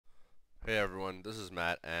Hey everyone, this is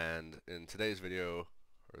Matt, and in today's video,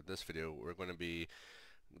 or this video, we're going to be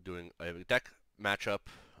doing a deck matchup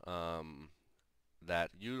um,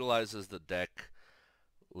 that utilizes the deck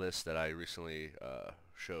list that I recently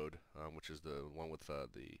showed, which is the one with the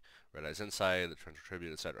Red Eyes Insight, the Torrential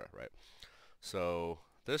Tribute, etc. Right? So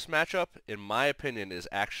this matchup, in my opinion, is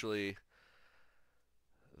actually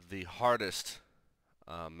the hardest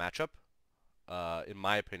matchup, in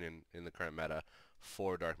my opinion, in the current meta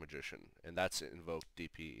for Dark Magician, and that's Invoked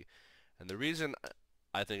DPE. And the reason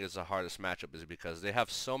I think it's the hardest matchup is because they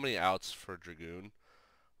have so many outs for Dragoon,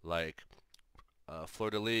 like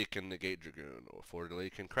Fleur-de-Lis can negate Dragoon, or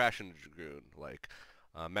Fleur-de-Lis can crash into Dragoon, like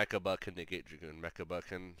Mecha can negate Dragoon, Mecha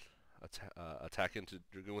can attack into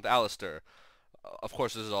Dragoon with Aleister. Of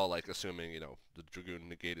course, this is all like assuming the Dragoon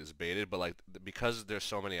negate is baited, but like because there's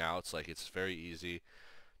so many outs, like it's very easy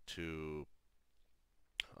to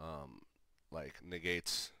um, like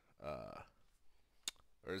negates or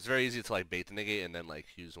it's very easy to like bait the negate and then like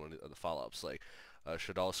use one of the follow-ups. Like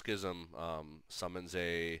Shadal Schism summons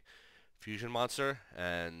a fusion monster,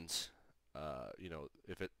 and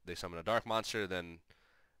if they summon a dark monster, then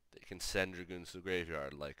they can send Dragoons to the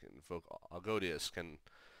graveyard. Like Invoke Algodius can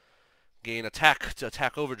gain attack to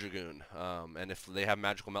attack over Dragoon, and if they have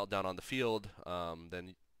Magical Meltdown on the field,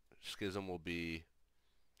 then Schism will be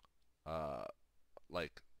uh,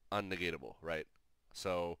 like unnegatable, right?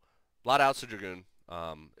 So a lot of outs to Dragoon.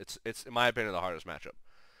 It's in my opinion the hardest matchup.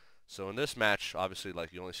 So in this match, obviously,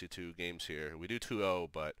 like you only see two games here. We do 2-0,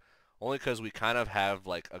 but only because we kind of have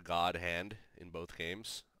like a god hand in both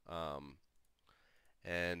games.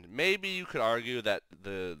 And maybe you could argue that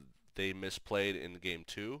they misplayed in game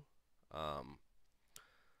two. Um,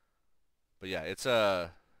 but yeah, it's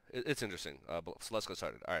interesting. So let's get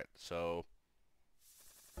started. All right, so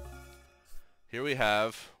here we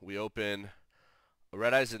open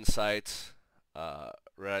Red Eyes Insight,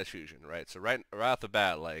 Red Eyes Fusion, right? So right off the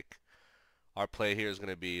bat, like our play here is going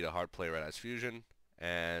to be the hard play Red Eyes Fusion,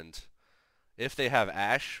 and if they have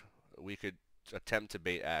Ash, we could attempt to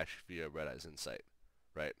bait Ash via Red Eyes Insight,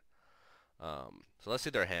 right? So let's see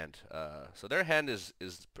their hand. So their hand is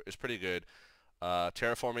pretty good.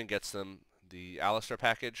 Terraforming gets them the Aleister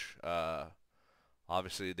package.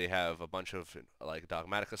 Obviously, they have a bunch of like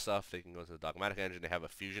Dogmatica stuff. They can go to the Dogmatica engine. They have a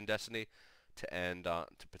Fusion Destiny to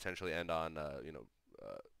potentially end on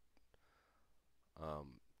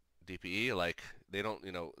DPE. Like they don't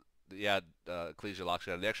yeah, Ecclesia locks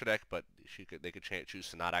you out of the extra deck, but they could choose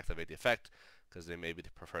to not activate the effect because they maybe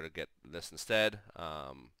prefer to get this instead.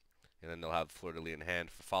 And then they'll have Fleur-de-Lis in hand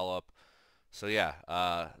for follow up. So yeah,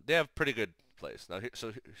 they have pretty good plays. Now here's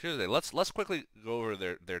the thing. Let's quickly go over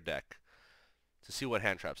their deck to see what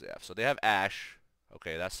hand traps they have. So they have Ash.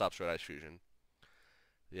 Okay, that stops Red Eyes Fusion.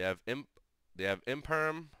 They have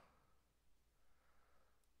Imperm.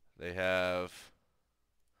 They have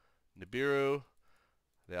Nibiru.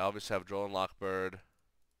 They obviously have Droll and Lockbird.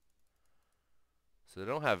 So they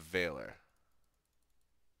don't have Veiler.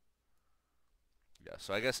 Yeah,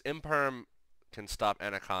 so I guess Imperm can stop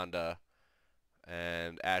Anaconda,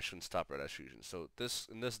 and Ash can stop Red Eyes Fusion. So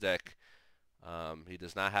in this deck, he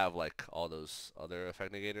does not have like all those other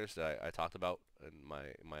effect negators that I talked about in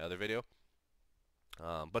my other video.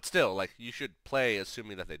 But still, like you should play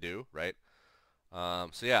assuming that they do, right?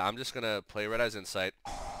 So yeah, I'm just gonna play Red Eyes Insight,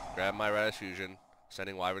 grab my Red Eyes Fusion,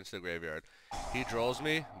 sending Wyverns to the graveyard. He draws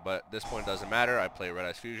me, but at this point it doesn't matter. I play Red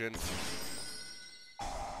Eyes Fusion.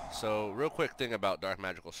 So real quick thing about Dark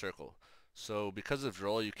Magical Circle. So because of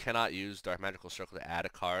Droll, you cannot use Dark Magical Circle to add a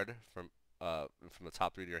card from the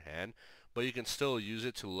top three to your hand, but you can still use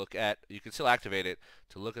it to look at. You can still activate it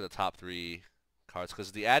to look at the top three cards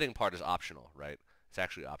because the adding part is optional, right? It's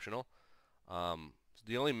actually optional.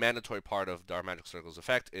 The only mandatory part of Dark Magical Circle's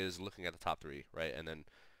effect is looking at the top three, right, and then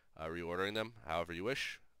reordering them however you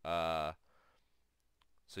wish. So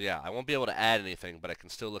yeah, I won't be able to add anything, but I can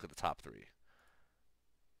still look at the top three.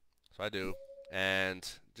 So I do. And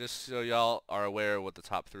just so y'all are aware of what the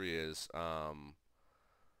top three is, so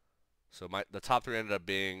the top three ended up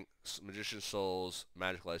being Magician Souls,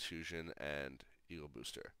 Magical Ice Fusion, and Eagle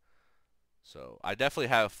Booster. So I definitely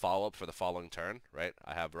have follow-up for the following turn, right?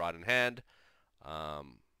 I have Rod in hand,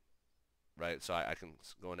 right? So I can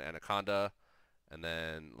go into Anaconda, and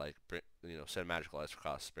then like send Magical Ice for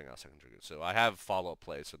cost, bring out second Dragoon. So I have follow-up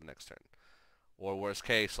plays for the next turn. Or worst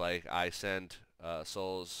case, like I send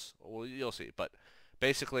Souls. Well, you'll see. But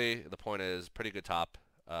basically, the point is pretty good top.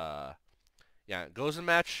 Yeah, Goes in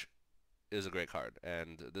Match is a great card,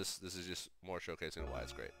 and this is just more showcasing why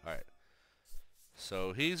it's great. All right.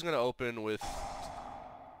 So he's gonna open with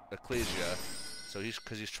Ecclesia, So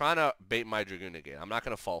because he's trying to bait my Dragoon negate. I'm not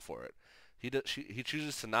gonna fall for it. He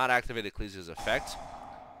chooses to not activate Ecclesia's effect.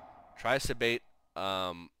 Tries to bait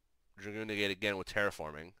Dragoon negate again with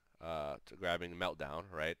terraforming, to grabbing Meltdown,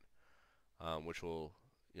 right? Which will,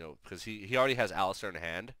 because he already has Aleister in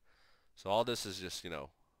hand. So all this is just,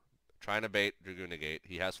 trying to bait Dragoon negate.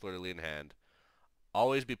 He has Fleur de Lis in hand.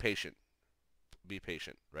 Always be patient. Be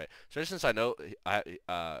patient, right? Especially since I know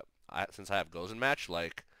since I have Gozen match,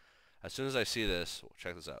 like as soon as I see this,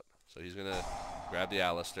 check this out. So he's gonna grab the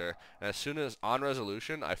Aleister, and as soon as on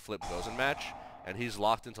resolution I flip Gozen match, and he's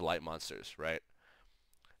locked into light monsters, right?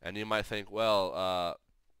 And you might think, well,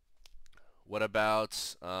 what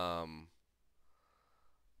about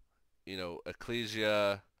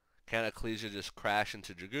Ecclesia? Can Ecclesia just crash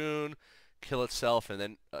into Dragoon, kill itself,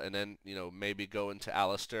 and then maybe go into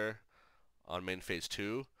Aleister on main phase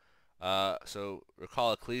 2? So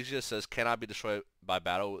recall Ecclesia says cannot be destroyed by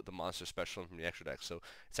battle with the monster special from the extra deck. So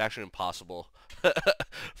it's actually impossible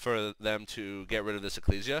for them to get rid of this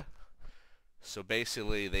Ecclesia. So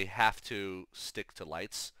basically they have to stick to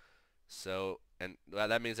lights. So and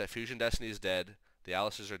that means that Fusion Destiny is dead. The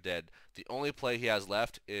Aleisters are dead. The only play he has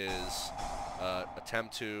left is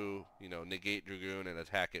attempt to negate Dragoon and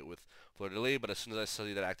attack it with Fleur de Lis. But as soon as I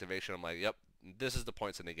see that activation, I'm like, yep, this is the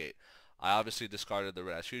point to negate. I obviously discarded the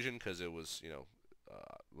Red Fusion because it was,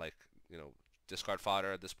 discard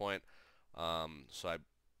fodder at this point. So I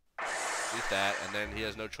beat that, and then he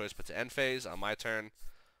has no choice but to end phase on my turn.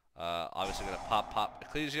 Obviously going to pop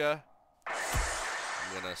Ecclesia.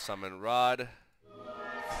 I'm going to summon Rod.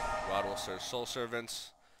 Rod will serve Soul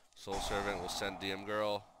Servants. Soul Servant will send DM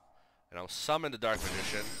Girl. And I'll summon the Dark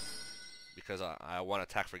Magician because I want to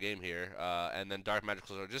attack for game here. And then Dark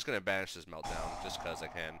Magicals are just going to banish this Meltdown just because I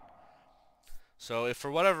can. So if for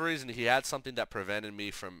whatever reason he had something that prevented me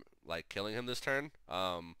from killing him this turn,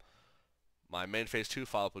 my main phase 2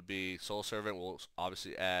 follow-up would be Soul Servant will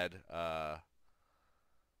obviously add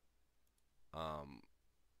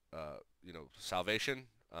Salvation,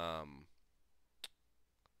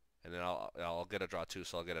 and then I'll get a draw 2,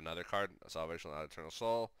 so I'll get another card, a Salvation without Eternal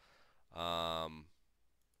Soul. And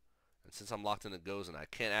since I'm locked into Gozen, I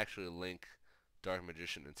can't actually link Dark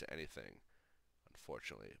Magician into anything,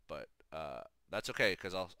 unfortunately. But that's okay,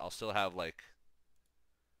 because I'll still have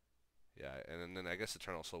and then I guess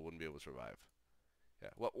Eternal Soul wouldn't be able to survive. Yeah,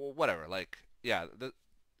 well, whatever.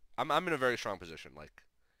 I'm in a very strong position.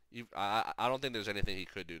 I don't think there's anything he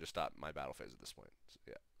could do to stop my battle phase at this point.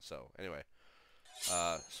 Yeah. So anyway,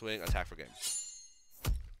 swing, attack for game.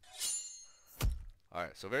 All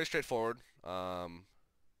right. So very straightforward.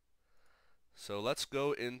 So let's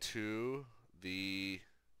go into the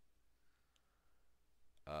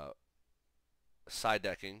side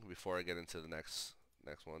decking before I get into the next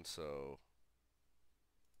one. So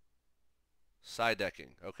side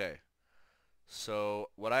decking. Okay. So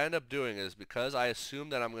what I end up doing is, because I assume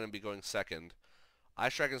that I'm going to be going second,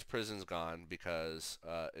 Ice Dragon's Prison's gone because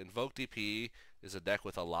Invoked DPE is a deck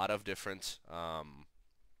with a lot of different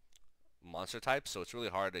monster types, so it's really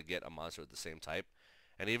hard to get a monster with the same type.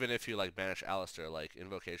 And even if you banish Aleister,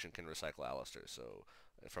 Invocation can recycle Aleister, so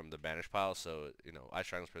from the banish pile, so Ice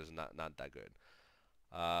Dragon's Prison not that good.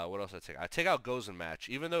 What else I take? I take out Gozen match,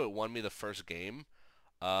 even though it won me the first game.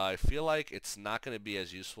 I feel like it's not going to be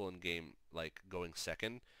as useful in game going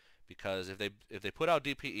second, because if they put out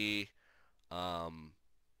DPE,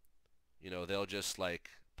 they'll just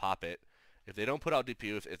pop it. If they don't put out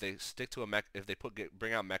DPE, if they stick to if they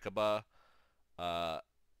bring out Mechaba,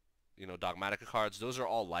 Dogmatica cards, those are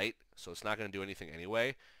all light, so it's not going to do anything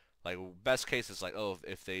anyway. Best case is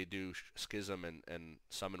if they do Schism and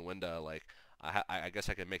summon Winda, I guess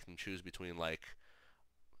I could make them choose between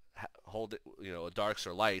hold it, darks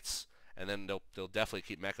or lights, and then they'll definitely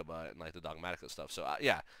keep Mechaba and the Dogmatica stuff. So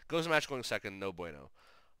yeah, Gozen match going second, no bueno.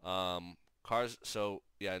 Cards. So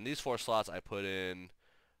yeah, in these 4 slots I put in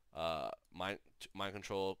Mind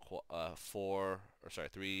Control,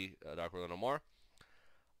 3 Dark Ruler No More.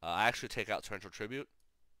 I actually take out Torrential Tribute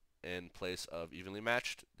in place of Evenly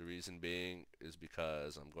Matched. The reason being is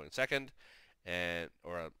because I'm going second,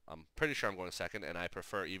 I'm pretty sure I'm going second, and I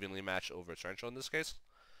prefer Evenly Matched over Torrential in this case.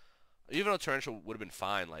 Even though Torrential would have been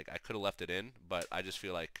fine, I could have left it in, but I just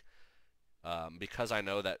feel because I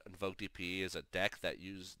know that Invoked DPE is a deck that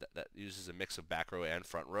uses a mix of back row and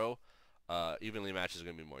front row, Evenly Matched is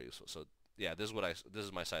going to be more useful. So yeah, this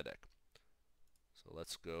is my side deck. So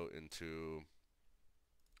let's go into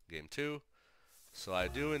game 2. So I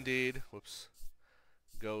do indeed,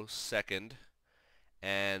 go second,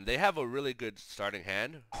 and they have a really good starting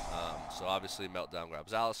hand. So obviously Meltdown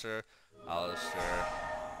grabs Aleister,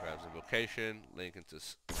 grabs Invocation, link into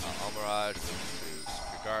Almirage, link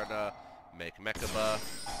into Garda, make Mechaba,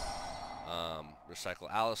 recycle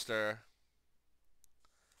Aleister.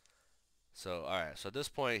 So, alright, so at this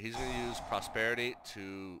point, he's going to use Prosperity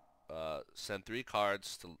to send 3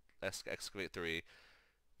 cards to excavate 3.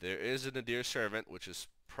 There is a Nadir Servant, which is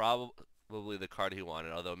probably the card he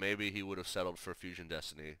wanted, although maybe he would have settled for Fusion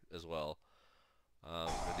Destiny as well.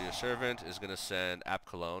 Nadir Servant is going to send App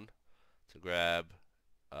Cologne to grab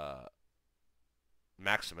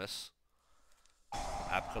Maximus.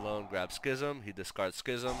 App Cologne grabs Schism, he discards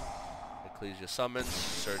Schism. Ecclesia summons,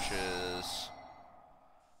 searches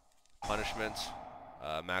Punishment.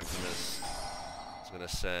 Maximus is going to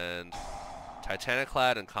send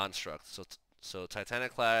Titaniclad and Construct. So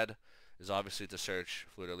Titaniclad is obviously to search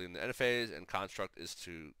Fleur de Lis in the end phase, and Construct is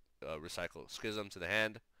to recycle Schism to the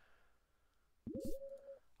hand.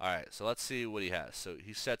 Alright, so let's see what he has. So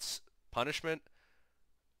he sets Punishment,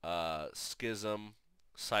 Schism,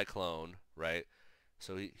 Cyclone, right?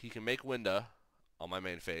 So he can make Winda on my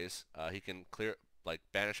main phase. He can clear, like,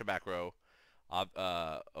 banish a back row.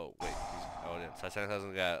 Oh wait, yeah, Titanic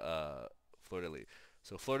hasn't got Fleur de Lis.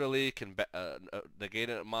 So Fleur de Lis can negate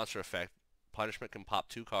a monster effect. Punishment can pop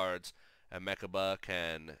 2 cards, and Mechaba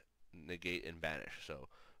can negate and banish. So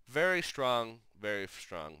very strong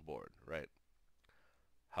board, right?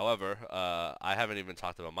 However, I haven't even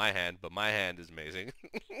talked about my hand, but my hand is amazing.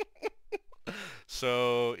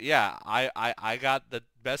 So yeah, I got the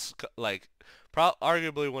best, like,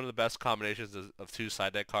 arguably one of the best combinations of 2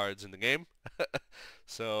 side deck cards in the game.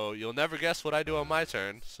 So you'll never guess what I do on my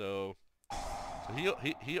turn. So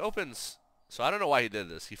he opens. So I don't know why he did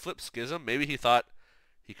this. He flipped Schism. Maybe he thought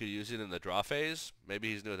he could use it in the draw phase.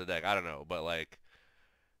 Maybe he's new at the deck. I don't know. But like,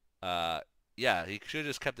 yeah, he should have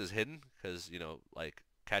just kept his hidden, because, you know, like,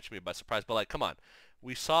 catch me by surprise. But like, come on.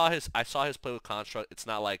 I saw his play with Construct. It's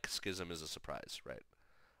not like Schism is a surprise, right?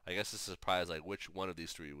 I guess it's a surprise, like, which one of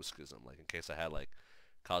these 3 was Schism, like, in case I had, like,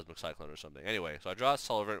 Cosmic Cyclone or something. Anyway, so I draw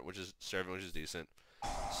Servant, which is decent.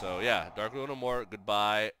 So yeah, Dark Rule no more.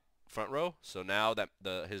 Goodbye, front row. So now that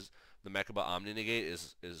the Mechaba Omni Negate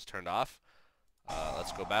is turned off,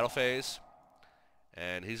 let's go battle phase,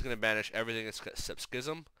 and he's gonna banish everything except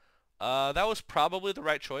Schism. That was probably the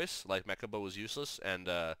right choice. Like, Mechaba was useless, and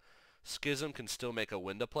Schism can still make a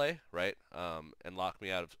Winda play, right? And lock me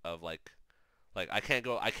out of like I can't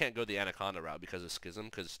go the Anaconda route because of Schism,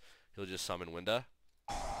 because he'll just summon Winda.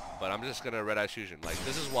 But I'm just gonna Red Eyes Fusion. Like,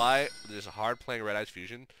 this is why there's a hard playing Red Eyes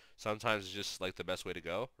Fusion. Sometimes it's just like the best way to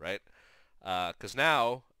go, right? Because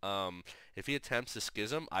now, if he attempts to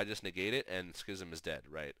Schism, I just negate it, and Schism is dead,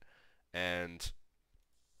 right? And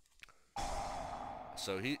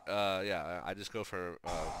so yeah, I just go for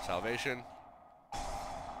Salvation.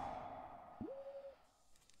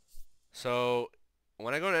 So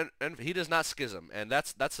when I go to he does not Schism, and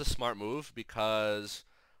that's a smart move, because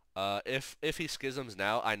if he Schisms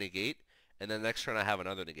now, I negate, and then next turn I have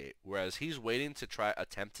another negate. Whereas he's waiting to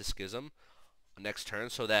attempt to Schism next turn,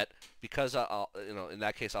 so that, because you know, in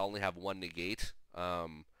that case I'll only have 1 negate,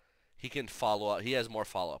 he can follow up. He has more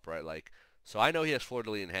follow up, right? Like, so I know he has Fleur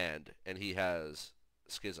de Lis in hand, and he has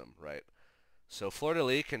Schism, right? So Fleur de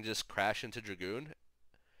Lis can just crash into Dragoon,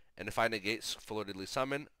 and if I negate Fleur de Lis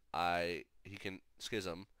summon, he can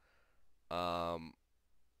Schism.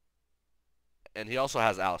 And he also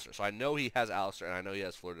has Aleister. So I know he has Aleister, and I know he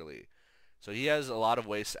has Fleur de Lis. So he has a lot of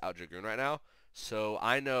ways to out Dragoon right now. So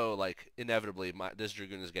I know, like, inevitably this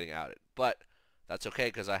Dragoon is getting outed. But that's okay,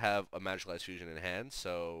 because I have a Magical Ice Fusion in hand.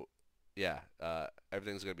 So yeah,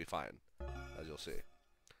 everything's going to be fine, as you'll see.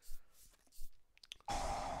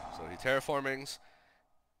 So he Terraformings.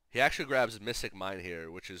 He actually grabs Mystic Mine here,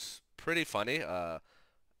 which is pretty funny. I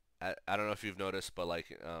don't know if you've noticed, but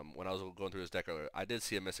like, when I was going through his deck earlier, I did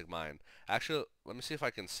see a Mystic Mine. Actually, let me see if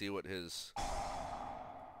I can see what his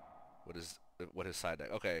side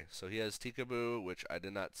deck. Okay, so he has Tikaboo, which I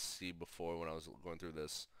did not see before when I was going through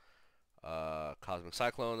this. Cosmic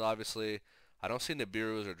Cyclones, obviously. I don't see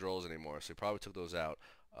Nibiru's or Drolls anymore, so he probably took those out.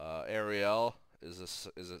 Ariel is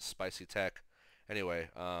a spicy tech. Anyway,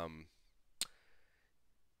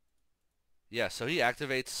 yeah, so he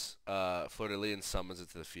activates Fleur de Lis and summons it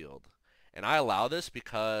to the field. And I allow this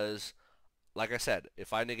because, like I said,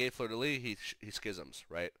 if I negate Fleur de Lis, he Schisms,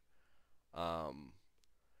 right?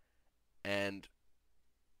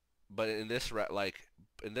 But in this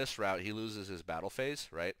route, he loses his battle phase,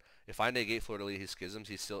 right? If I negate Fleur de Lis, he Schisms,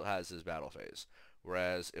 he still has his battle phase.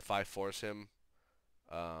 Whereas if I force him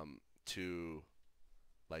to,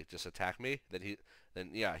 like, just attack me, then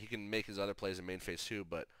yeah, he can make his other plays in main phase too,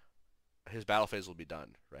 but his battle phase will be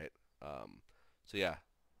done, right? So yeah.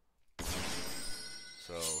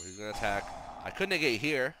 So he's gonna attack. I could negate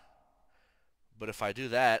here, but if I do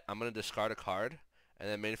that, I'm gonna discard a card, and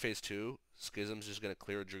then main phase 2, Schism's just gonna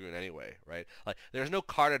clear a Dragoon anyway, right? Like there's no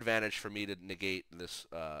card advantage for me to negate this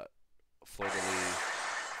Fleur de Lis.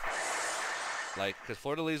 Like, because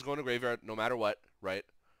Fleur de Lis is going to graveyard no matter what, right?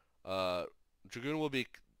 Dragoon will be,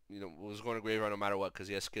 was going to graveyard no matter what because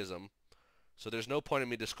he has Schism. So there's no point in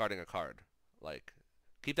me discarding a card. Like,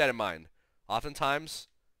 keep that in mind. Oftentimes,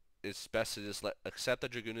 it's best to just accept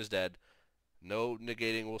that Dragoon is dead. No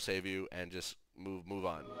negating will save you, and just move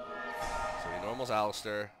on. So he normals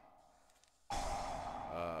Aleister.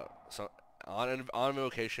 So on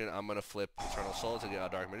invocation, I'm gonna flip Eternal Soul to get a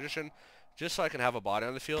Dark Magician, just so I can have a body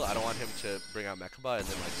on the field. I don't want him to bring out Mechaba and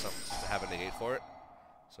then like have a negate for it.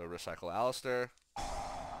 So recycle Aleister.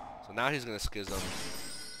 So now he's gonna Schism.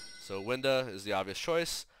 So Winda is the obvious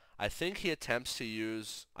choice. I think he attempts to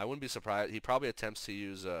use, I wouldn't be surprised, he probably attempts to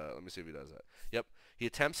use, let me see if he does that. Yep, he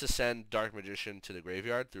attempts to send Dark Magician to the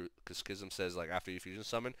graveyard, because Schism says, like, after you fusion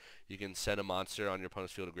summon, you can send a monster on your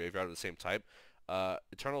opponent's field to graveyard of the same type.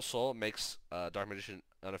 Eternal Soul makes Dark Magician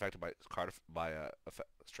unaffected by card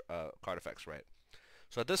effects, right?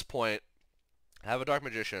 So at this point, I have a Dark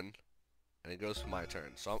Magician, and it goes to my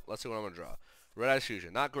turn. So let's see what I'm going to draw. Red Eyes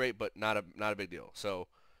Fusion, not great, but not a big deal. So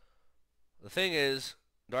the thing is,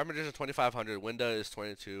 Dark Magician is 2,500, Winda is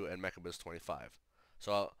 22, and Mechaba is 25.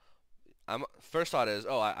 So first thought is,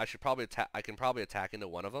 I should probably attack. I can probably attack into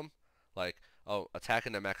one of them, like attack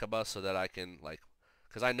into Mechaba so that I can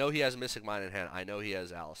because I know he has Mystic Mine in hand. I know he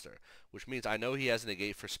has Aleister, which means I know he has a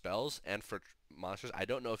negate for spells and for monsters. I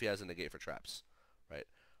don't know if he has a negate for traps, right?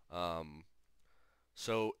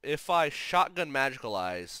 So if I shotgun Magical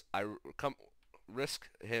Eyes, I risk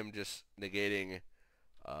him just negating,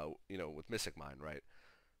 with Mystic Mine, right?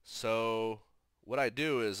 So what I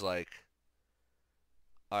do is like,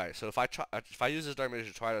 alright, so if I use this Dark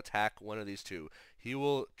Magician to try to attack one of these two, he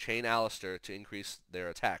will chain Aleister to increase their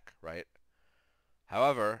attack, right?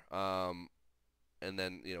 However, and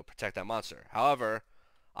then, protect that monster. However,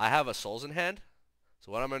 I have a Souls in hand,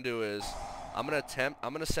 so what I'm going to do is, I'm going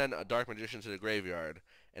to send a Dark Magician to the graveyard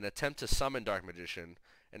and attempt to summon Dark Magician,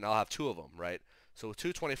 and I'll have two of them, right? So with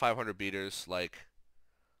two 2,500 beaters, like,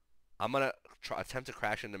 I'm going to attempt to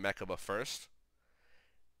crash into Mechaba first.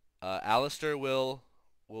 Aleister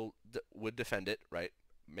would defend it, right?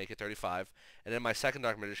 Make it 35. And then my second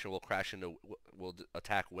Dark Magician will will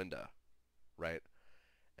attack Winda, right?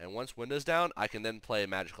 And once Winda's down, I can then play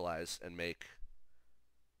Magical Eyes and make,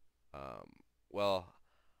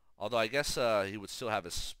 although I guess he would still have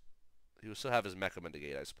his Mechaba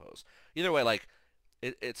negate, I suppose. Either way, like,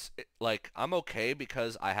 like, I'm okay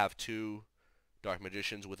because I have two Dark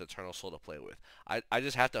Magicians with Eternal Soul to play with. I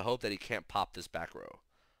just have to hope that he can't pop this back row.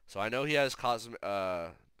 So I know he has Cosmic, do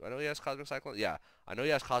I know he has Cosmic Cyclones? Yeah, I know he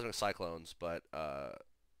has Cosmic Cyclones, but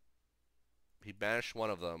he banished one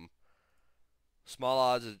of them. Small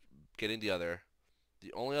odds of getting the other.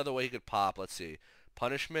 The only other way he could pop, let's see.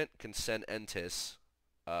 Punishment can send Entis,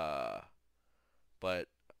 but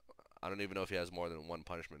I don't even know if he has more than one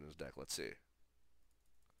punishment in his deck. Let's see.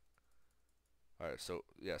 Alright, so,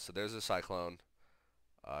 yeah, so there's a Cyclone.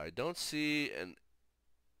 I don't see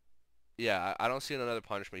I don't see another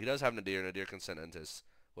punishment. He does have Nadir. Nadir can send Entis.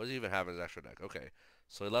 What does he even have in his extra deck? Okay,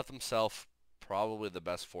 so he left himself probably the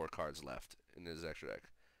best 4 cards left in his extra deck.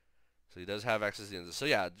 So he does have access to the Entis. So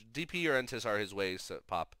yeah, DPE or Entis are his ways to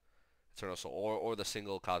pop Eternal Soul, or the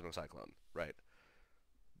single Cosmic Cyclone, right?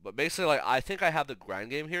 But basically, like, I think I have the grind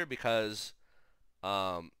game here because,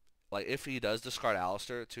 like, if he does discard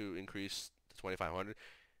Aleister to increase to 2,500,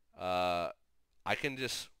 I can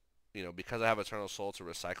just, because I have Eternal Soul to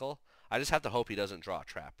recycle, I just have to hope he doesn't draw a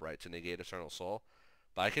trap, right, to negate Eternal Soul.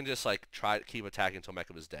 But I can just, like, try to keep attacking until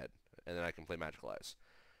Mechaba is dead, and then I can play Magical Eyes.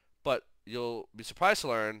 But you'll be surprised to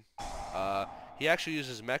learn, he actually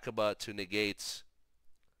uses Mechaba to negate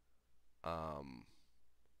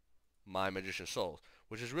my Magician Soul,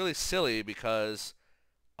 which is really silly because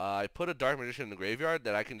I put a Dark Magician in the graveyard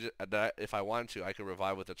that I can that if I wanted to, I could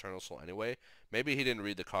revive with Eternal Soul anyway. Maybe he didn't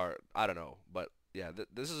read the card. I don't know, but yeah,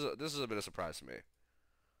 this is a bit of a surprise to me.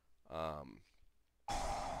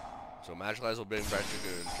 So Magical Eyes will bring back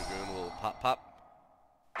Dragoon. Dragoon will pop,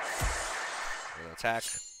 and attack.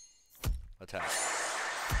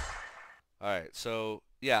 Alright, so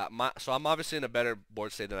yeah, so I'm obviously in a better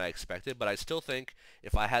board state than I expected, but I still think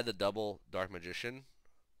if I had the double Dark Magician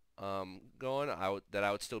going, I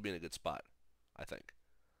would still be in a good spot, I think.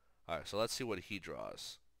 Alright, so let's see what he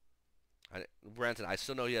draws. Granted, I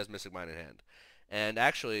still know he has Mystic Mine in hand. And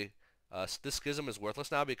actually, this Schism is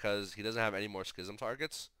worthless now because he doesn't have any more Schism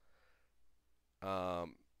targets.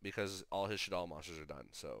 because all his Shadal monsters are done.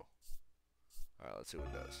 So, alright, let's see what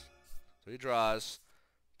it does. So he draws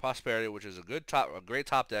Prosperity, which is a great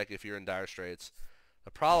top deck if you're in dire straits.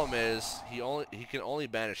 The problem is he can only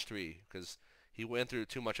banish 3 because he went through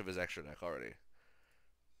too much of his extra deck already.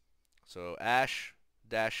 So Ash,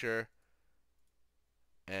 Dasher,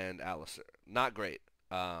 and Aleister. Not great.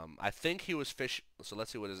 I think he was fishing. So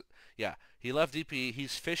let's see what is. Yeah, he left DPE.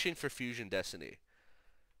 He's fishing for Fusion Destiny.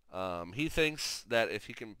 He thinks that if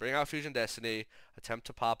he can bring out Fusion Destiny, attempt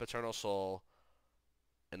to pop Eternal Soul,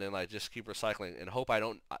 and then like just keep recycling and hope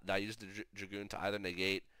that I use the Dragoon to either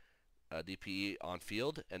negate DPE on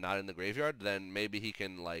field and not in the graveyard, then maybe he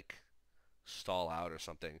can like stall out or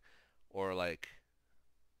something, or like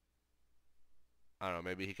I don't know,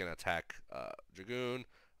 maybe he can attack Dragoon.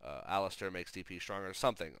 Aleister makes DPE stronger,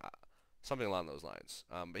 something along those lines.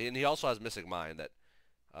 And he also has Mystic Mind that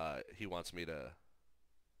he wants me to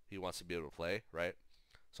be able to play, right?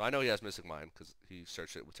 So I know he has Mystic Mind because he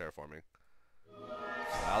searched it with terraforming. So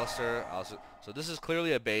Aleister. So this is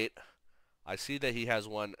clearly a bait. I see that he has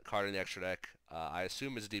 1 card in the extra deck. I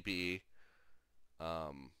assume it's DPE.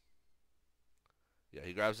 Yeah,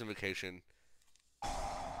 he grabs Invocation.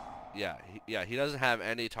 Yeah, he doesn't have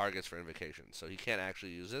any targets for Invocation, so he can't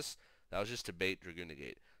actually use this. That was just to bait Dragoon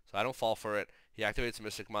negate. So I don't fall for it. He activates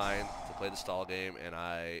Mystic Mind to play the stall game, and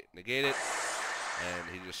I negate it, and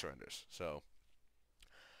he just surrenders. So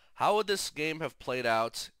how would this game have played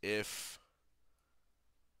out if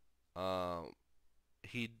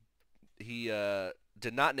he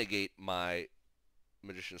did not negate my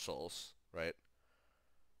Magician Souls, right?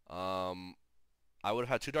 I would have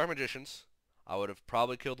had 2 Dark Magicians. I would have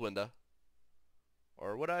probably killed Winda.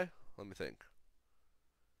 Or would I? Let me think.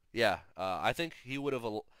 Yeah, I think he would have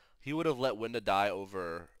let Winda die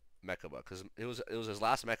over Mechaba because it was his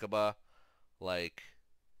last Mechaba. Like,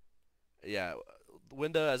 yeah,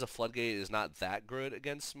 Winda as a floodgate is not that good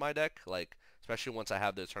against my deck. Like, especially once I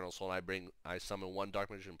have the Eternal Soul and I summon 1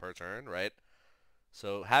 Dark Magician per turn, right?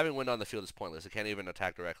 So having Winda on the field is pointless. It can't even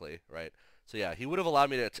attack directly, right? So yeah, he would have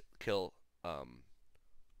allowed me to kill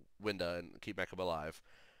Winda and keep Mechaba alive.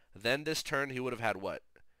 Then this turn he would have had what?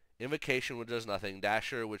 Invocation, which does nothing.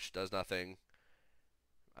 Dasher, which does nothing.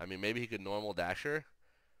 I mean, maybe he could normal Dasher.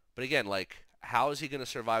 But again, like, how is he going to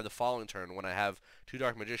survive the following turn when I have 2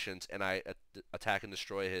 Dark Magicians and I attack and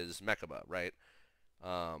destroy his Mechaba, right?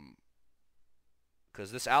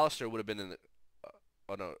 Because this Aleister would have been in the...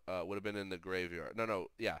 would have been in the graveyard.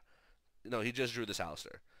 Yeah. No, he just drew this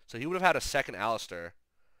Aleister. So he would have had a second Aleister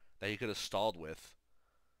that he could have stalled with.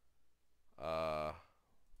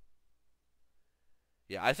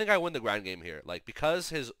 Yeah, I think I win the ground game here. Like,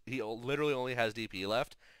 because he literally only has DP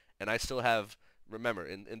left, and I still have, remember,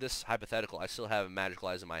 in this hypothetical, I still have Magical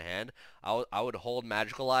Eyes in my hand. I would hold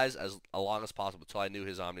Magical Eyes as long as possible until I knew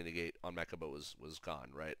his Omni Negate on Mechaba was gone,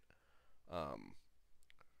 right?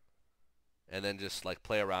 And then just, like,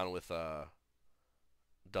 play around with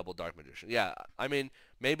double Dark Magician. Yeah, I mean,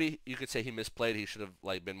 maybe you could say he misplayed. He should have,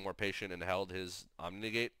 like, been more patient and held his Omni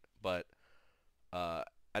Negate, but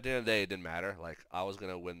at the end of the day, it didn't matter. Like, I was going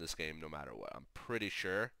to win this game no matter what. I'm pretty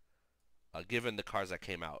sure, given the cards that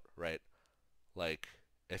came out, right? Like,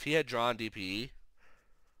 if he had drawn DPE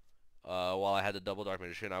while I had the double Dark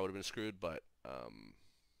Magician, I would have been screwed, but...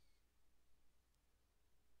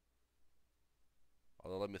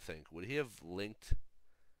 although, let me think. Would he have linked...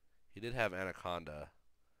 He did have Anaconda.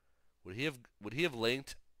 Would he have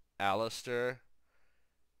linked Aleister?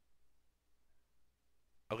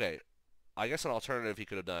 Okay, I guess an alternative he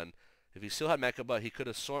could have done, if he still had Mechaba, he could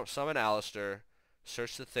have summoned Aleister,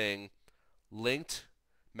 searched the thing, linked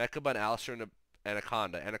Mechaba and Aleister into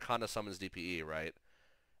Anaconda. Anaconda summons DPE, right?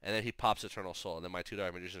 And then he pops Eternal Soul, and then my 2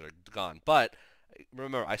 Dark Magicians are gone. But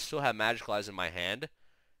remember, I still have Magical Eyes in my hand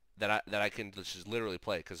that I can just literally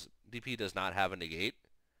play, because DPE does not have a negate.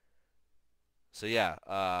 So yeah,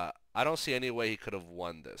 I don't see any way he could have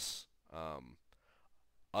won this,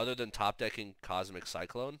 other than top decking Cosmic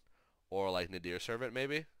Cyclone. Or like Nadir Servant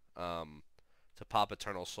maybe, to pop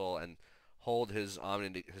Eternal Soul and hold his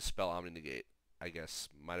spell Omni Negate. I guess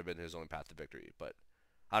might have been his only path to victory, but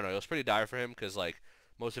I don't know. It was pretty dire for him because like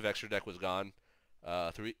most of extra deck was gone.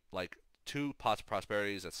 2 Pots of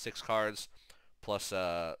Prosperities, that's 6 cards, plus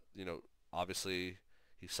obviously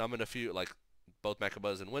he summoned a few, like both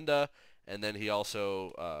Mechabas and Winda, and then he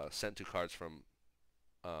also sent 2 cards from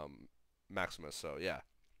Maximus. So yeah.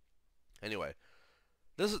 Anyway.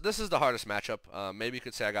 This is the hardest matchup. Maybe you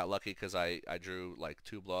could say I got lucky because I drew like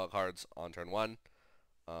 2 blowout cards on turn 1.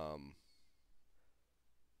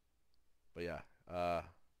 But yeah,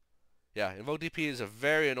 Invoked DP is a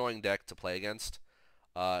very annoying deck to play against.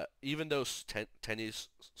 Even though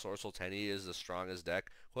Sorcel Tenny is the strongest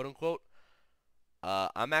deck, quote unquote,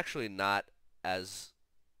 I'm actually not as,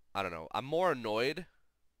 I don't know, I'm more annoyed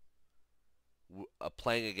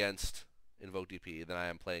playing against Invoked DPE than I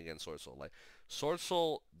am playing against Sorcel. Like,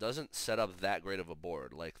 Sorcel doesn't set up that great of a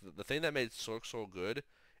board. Like, the thing that made Sorcel good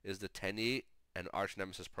is the Tenny and Arch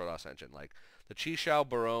Nemesis Protoss engine. Like, the Chi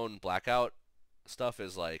Barone Blackout stuff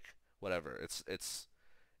is like, whatever. It's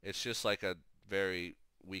just like a very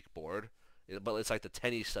weak board. But it's like the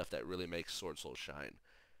Tenny stuff that really makes Sword Soul shine.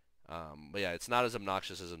 But yeah, it's not as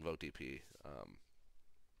obnoxious as Invoke DP.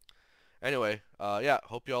 Anyway, yeah,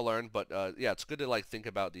 hope you all learned. But yeah, it's good to like think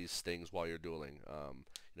about these things while you're dueling.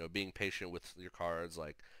 You know, being patient with your cards,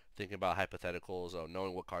 like thinking about hypotheticals,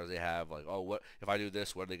 knowing what cards they have. Like, oh, what if I do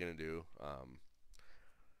this? What are they gonna do?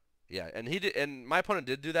 Yeah, and he did, and my opponent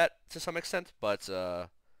did do that to some extent, but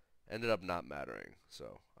ended up not mattering.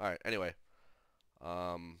 So, all right. Anyway,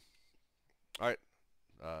 all right.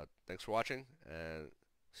 Thanks for watching, and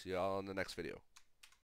see y'all in the next video.